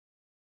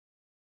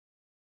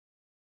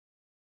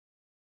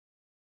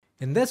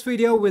In this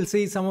video, we'll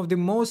see some of the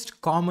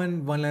most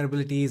common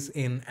vulnerabilities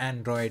in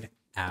Android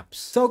apps.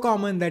 So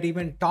common that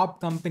even top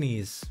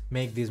companies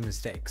make these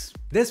mistakes.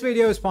 This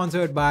video is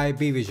sponsored by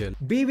BeVigil.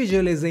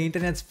 BeVigil is the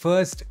internet's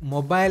first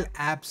mobile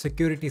app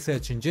security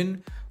search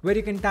engine where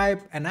you can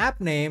type an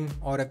app name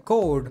or a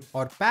code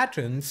or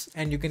patterns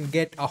and you can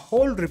get a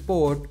whole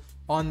report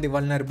on the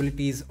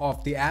vulnerabilities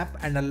of the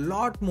app and a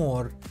lot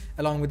more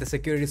along with the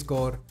security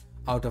score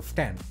out of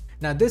 10.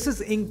 Now this is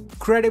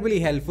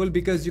incredibly helpful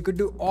because you could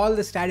do all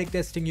the static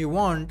testing you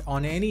want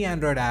on any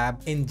Android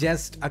app in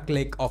just a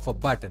click of a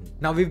button.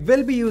 Now we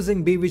will be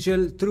using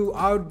BeVigil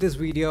throughout this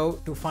video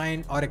to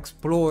find or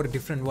explore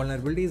different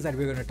vulnerabilities that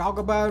we're going to talk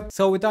about.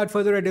 So without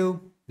further ado,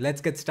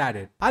 let's get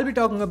started. I'll be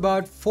talking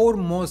about 4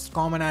 most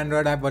common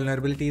Android app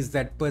vulnerabilities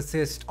that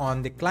persist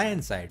on the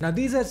client side. Now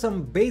these are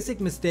some basic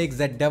mistakes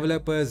that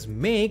developers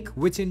make,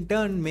 which in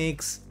turn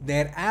makes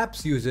their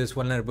app's users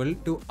vulnerable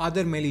to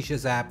other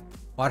malicious apps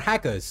or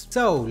hackers.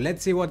 So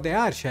let's see what they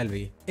are, shall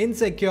we?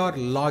 Insecure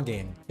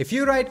login. If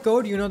you write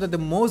code, you know that the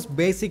most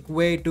basic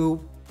way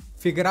to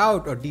figure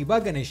out or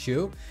debug an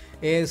issue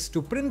is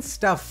to print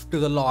stuff to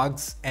the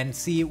logs and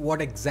see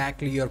what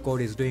exactly your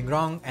code is doing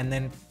wrong and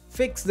then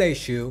fix the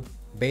issue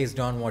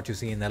based on what you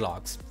see in the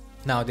logs.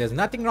 Now there's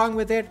nothing wrong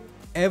with it.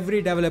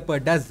 Every developer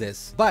does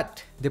this,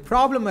 but the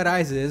problem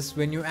arises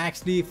when you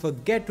actually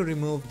forget to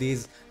remove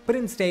these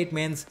print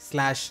statements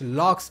 /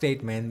 log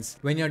statements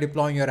when you're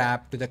deploying your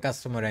app to the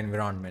customer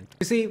environment.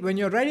 You see, when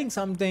you're writing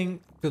something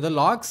to the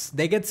logs,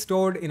 they get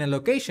stored in a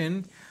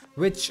location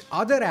which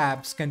other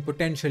apps can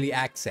potentially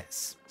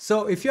access.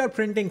 So if you're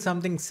printing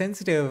something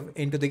sensitive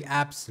into the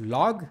app's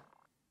log,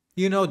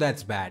 you know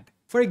that's bad.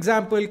 For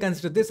example,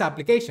 consider this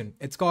application.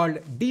 It's called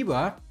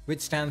DIVA, which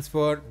stands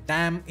for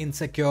Damn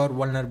Insecure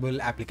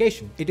Vulnerable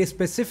Application. It is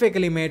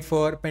specifically made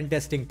for pen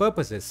testing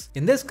purposes.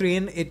 In this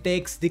screen, it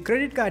takes the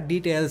credit card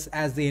details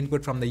as the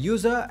input from the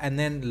user and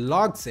then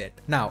logs it.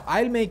 Now,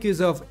 I'll make use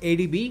of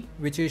ADB,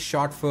 which is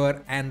short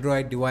for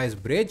Android Device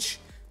Bridge,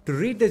 to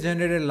read the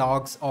generated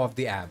logs of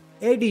the app.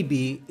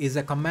 ADB is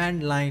a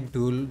command line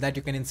tool that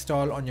you can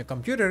install on your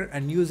computer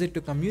and use it to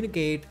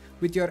communicate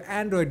with your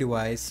Android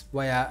device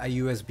via a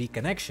USB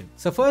connection.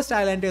 So first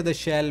I'll enter the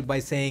shell by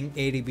saying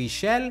ADB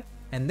shell,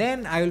 and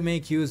then I will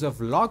make use of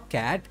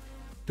logcat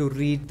to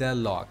read the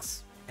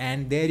logs.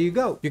 And there you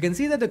go. You can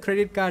see that the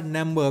credit card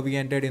number we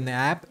entered in the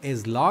app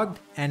is logged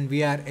and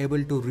we are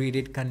able to read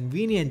it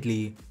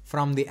conveniently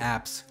from the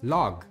app's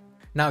log.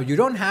 Now, you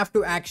don't have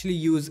to actually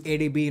use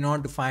ADB in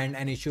order to find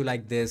an issue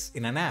like this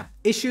in an app.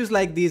 Issues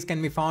like these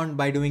can be found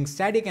by doing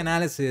static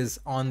analysis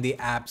on the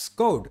app's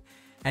code.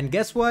 And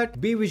guess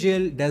what?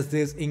 BeVigil does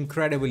this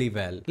incredibly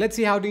well. Let's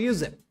see how to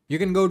use it. You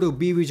can go to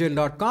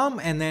bevigil.com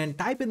and then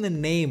type in the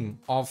name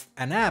of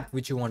an app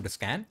which you want to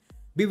scan.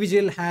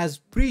 BeVigil has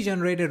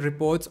pre-generated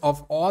reports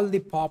of all the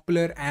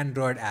popular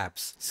Android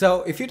apps.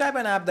 So if you type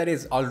an app that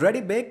is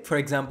already big, for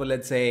example,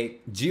 let's say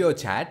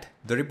GeoChat,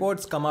 the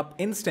reports come up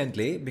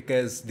instantly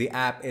because the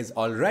app is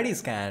already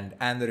scanned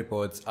and the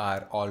reports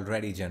are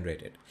already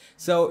generated.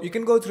 So you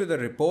can go through the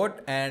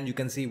report and you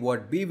can see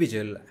what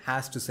BeVigil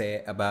has to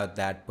say about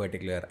that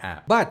particular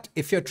app. But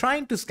if you're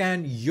trying to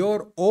scan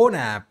your own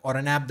app or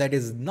an app that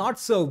is not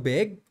so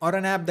big or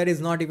an app that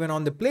is not even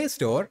on the Play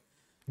Store,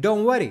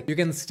 don't worry, you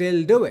can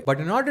still do it. But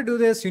in order to do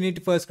this, you need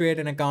to first create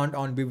an account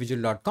on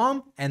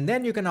bevigil.com and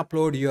then you can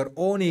upload your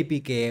own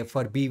APK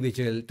for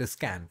BeVigil to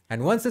scan.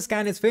 And once the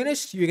scan is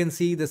finished, you can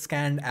see the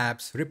scanned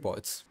apps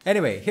reports.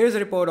 Anyway, here's a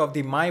report of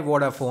the My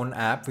Vodafone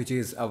app, which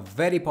is a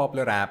very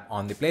popular app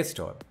on the Play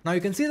Store. Now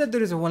you can see that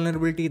there is a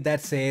vulnerability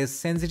that says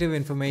sensitive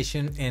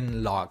information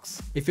in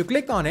logs. If you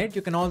click on it,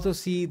 you can also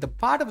see the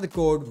part of the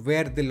code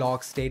where the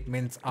log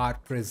statements are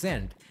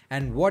present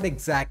and what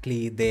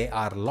exactly they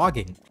are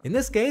logging. In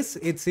this case,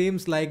 it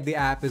seems like the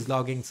app is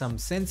logging some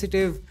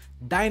sensitive,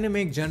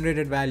 dynamic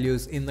generated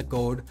values in the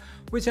code,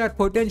 which are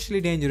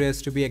potentially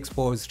dangerous to be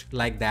exposed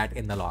like that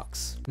in the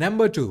logs.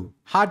 Number 2,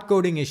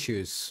 hardcoding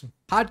issues.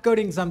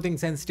 Hardcoding something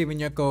sensitive in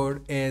your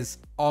code is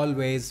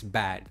always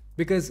bad,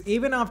 because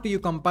even after you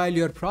compile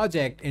your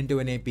project into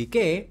an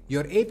APK,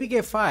 your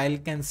APK file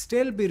can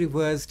still be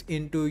reversed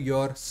into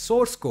your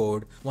source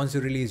code once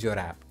you release your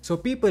app. So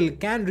people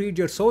can read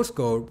your source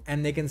code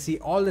and they can see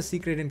all the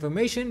secret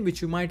information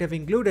which you might have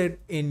included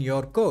in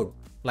your code,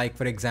 like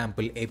for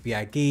example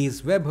API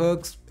keys,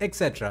 webhooks,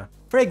 etc.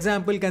 For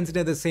example,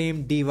 consider the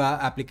same Diva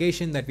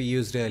application that we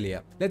used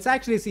earlier. Let's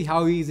actually see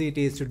how easy it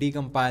is to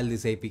decompile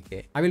this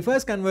APK. I will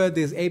first convert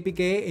this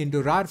APK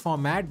into RAR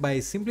format by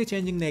simply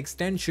changing the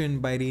extension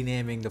by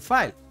renaming the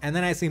file. And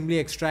then I simply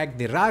extract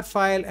the RAR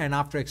file, and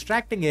after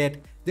extracting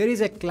it, there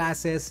is a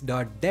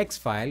classes.dex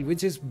file,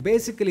 which is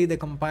basically the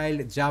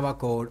compiled Java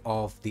code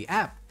of the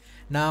app.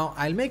 Now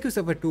I'll make use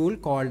of a tool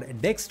called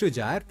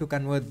dex2jar to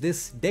convert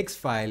this dex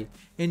file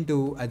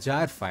into a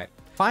jar file.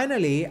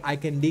 Finally, I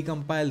can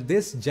decompile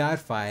this jar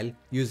file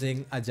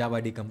using a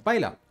Java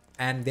decompiler.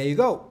 And there you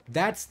go.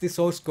 That's the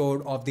source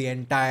code of the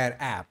entire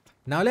app.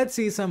 Now let's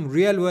see some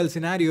real world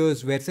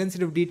scenarios where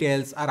sensitive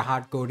details are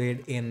hard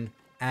coded in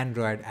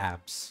Android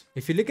apps.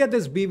 If you look at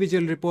this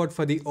BeVigil report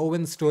for the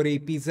Oven Story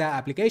Pizza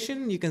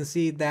application, you can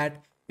see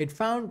that it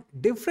found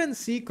different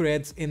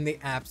secrets in the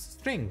app's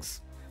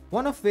strings,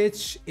 one of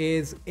which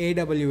is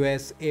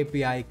AWS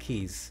API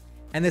keys.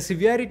 And the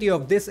severity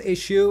of this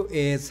issue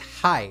is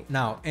high.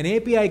 Now, an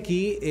API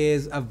key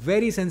is a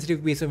very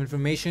sensitive piece of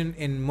information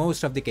in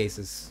most of the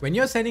cases. When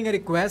you're sending a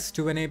request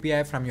to an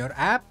API from your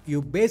app,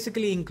 you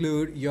basically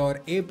include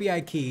your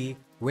API key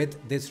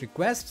with this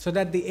request so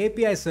that the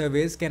API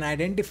service can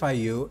identify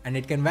you and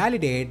it can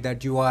validate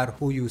that you are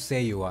who you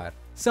say you are.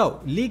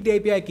 So, leaked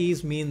API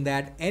keys mean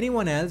that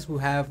anyone else who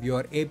have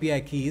your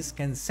API keys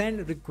can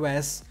send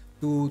requests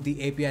to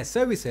the API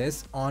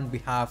services on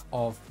behalf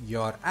of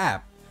your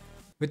app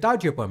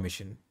without your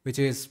permission, which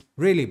is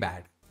really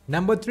bad.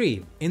 Number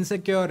 3,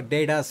 insecure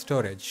data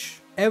storage.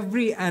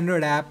 Every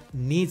Android app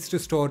needs to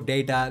store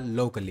data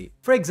locally.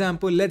 For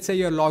example, let's say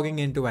you're logging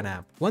into an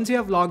app. Once you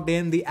have logged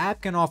in, the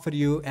app can offer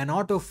you an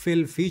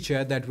autofill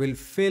feature that will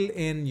fill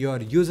in your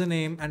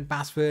username and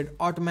password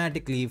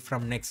automatically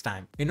from next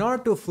time. In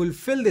order to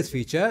fulfill this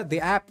feature, the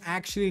app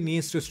actually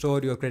needs to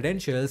store your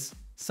credentials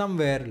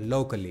somewhere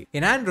locally.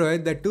 In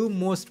Android, the two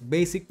most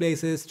basic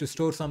places to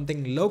store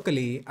something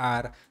locally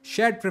are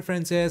shared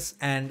preferences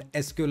and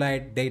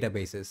SQLite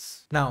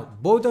databases. Now,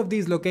 both of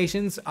these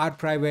locations are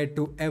private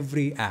to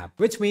every app,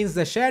 which means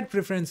the shared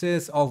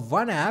preferences of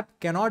one app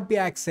cannot be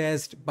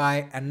accessed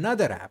by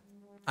another app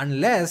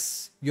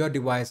unless your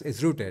device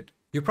is rooted.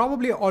 You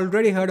probably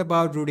already heard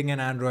about rooting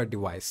an Android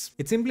device.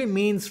 It simply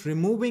means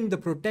removing the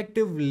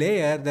protective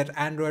layer that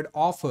Android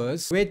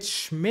offers,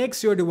 which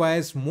makes your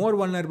device more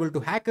vulnerable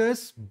to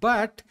hackers,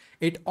 but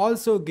it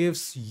also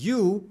gives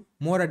you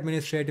more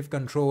administrative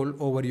control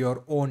over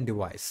your own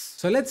device.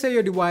 So let's say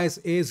your device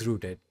is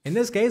rooted. In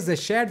this case, the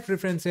shared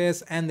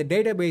preferences and the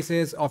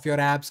databases of your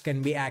apps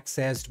can be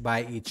accessed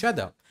by each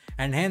other,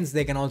 and hence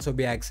they can also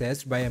be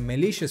accessed by a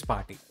malicious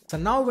party. So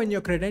now when your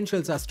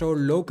credentials are stored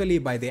locally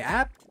by the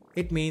app,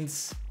 it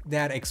means they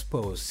are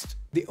exposed.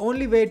 The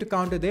only way to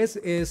counter this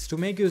is to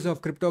make use of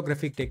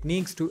cryptographic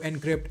techniques to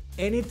encrypt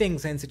anything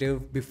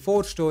sensitive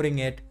before storing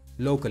it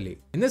locally.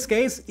 In this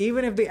case,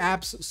 even if the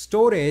app's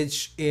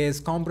storage is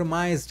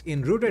compromised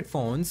in rooted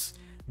phones,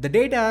 the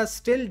data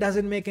still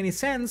doesn't make any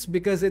sense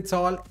because it's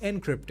all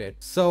encrypted.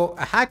 So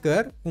a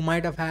hacker who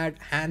might have had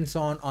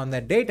hands-on on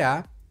that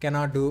data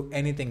cannot do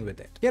anything with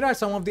it. Here are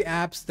some of the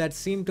apps that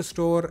seem to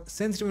store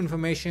sensitive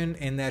information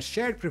in their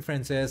shared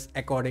preferences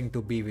according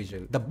to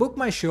BeVigil. The Book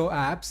My Show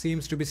app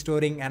seems to be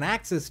storing an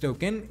access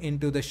token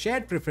into the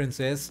shared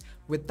preferences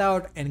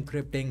without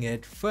encrypting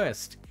it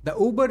first. The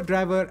Uber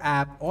driver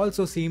app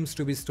also seems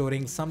to be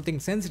storing something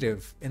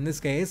sensitive, in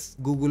this case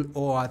Google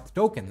OAuth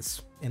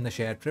tokens, in the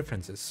shared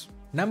preferences.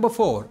 Number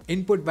 4,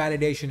 input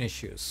validation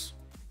issues.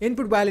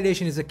 Input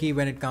validation is a key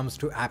when it comes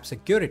to app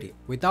security.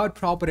 Without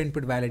proper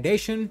input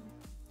validation,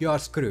 you're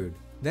screwed.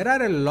 There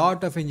are a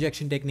lot of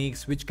injection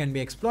techniques which can be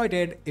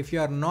exploited if you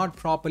are not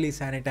properly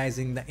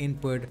sanitizing the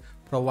input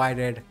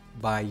provided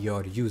by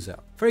your user.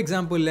 For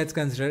example, let's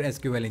consider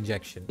SQL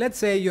injection. Let's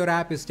say your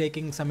app is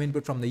taking some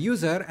input from the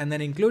user and then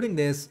including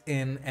this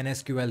in an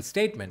SQL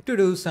statement to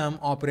do some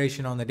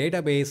operation on the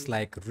database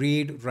like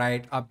read,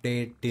 write,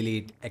 update,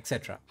 delete,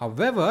 etc.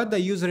 However, the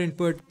user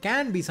input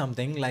can be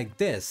something like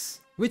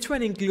this, which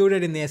when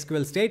included in the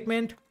SQL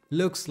statement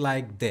looks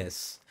like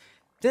this.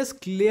 This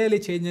clearly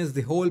changes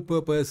the whole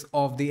purpose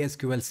of the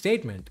SQL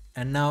statement.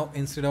 And now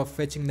instead of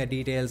fetching the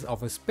details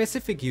of a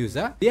specific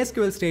user, the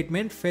SQL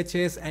statement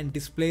fetches and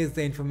displays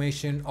the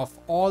information of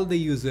all the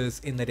users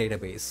in the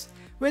database,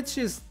 which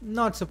is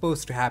not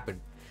supposed to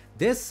happen.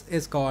 This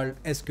is called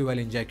SQL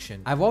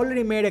injection. I've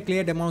already made a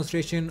clear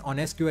demonstration on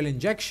SQL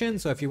injection,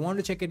 so if you want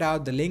to check it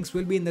out, the links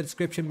will be in the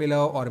description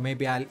below, or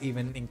maybe I'll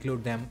even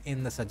include them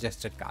in the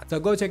suggested card. So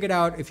go check it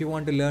out if you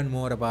want to learn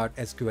more about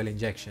SQL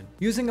injection.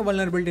 Using a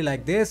vulnerability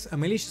like this, a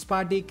malicious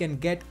party can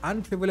get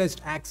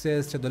unprivileged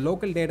access to the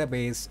local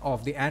database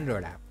of the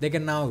Android app. They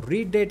can now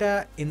read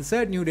data,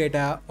 insert new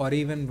data, or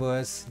even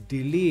worse,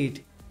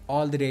 delete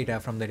all the data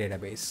from the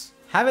database.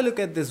 Have a look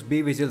at this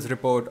BeVigil's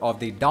report of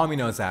the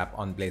Domino's app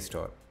on Play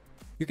Store.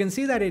 You can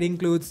see that it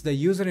includes the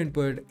user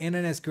input in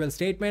an SQL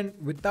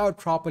statement without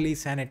properly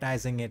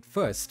sanitizing it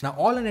first. Now,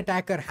 all an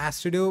attacker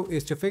has to do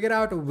is to figure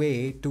out a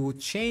way to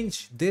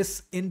change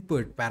this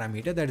input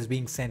parameter that is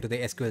being sent to the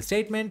SQL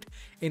statement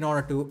in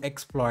order to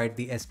exploit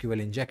the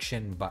SQL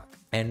injection bug.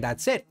 And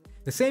that's it.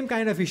 The same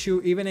kind of issue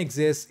even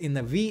exists in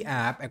the V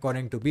app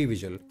according to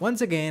BeVigil.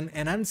 Once again,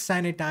 an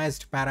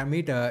unsanitized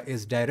parameter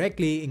is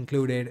directly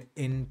included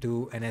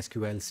into an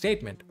SQL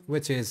statement,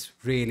 which is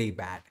really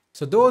bad.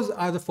 So those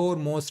are the 4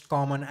 most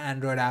common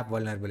Android app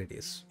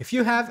vulnerabilities. If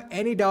you have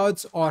any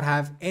doubts or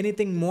have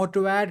anything more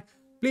to add,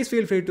 please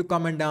feel free to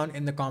comment down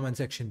in the comment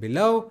section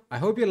below. I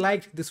hope you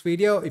liked this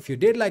video. If you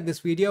did like this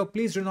video,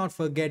 please do not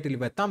forget to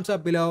leave a thumbs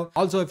up below.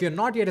 Also, if you're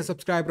not yet a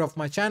subscriber of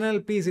my channel,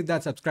 please hit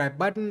that subscribe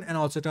button and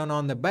also turn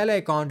on the bell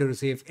icon to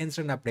receive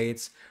instant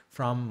updates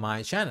from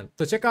my channel.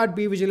 So check out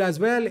BeVigil as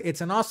well.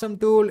 It's an awesome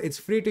tool. It's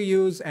free to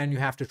use and you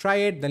have to try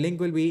it. The link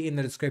will be in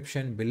the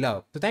description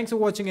below. So thanks for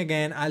watching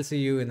again. I'll see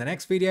you in the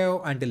next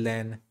video. Until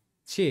then,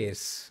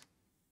 cheers.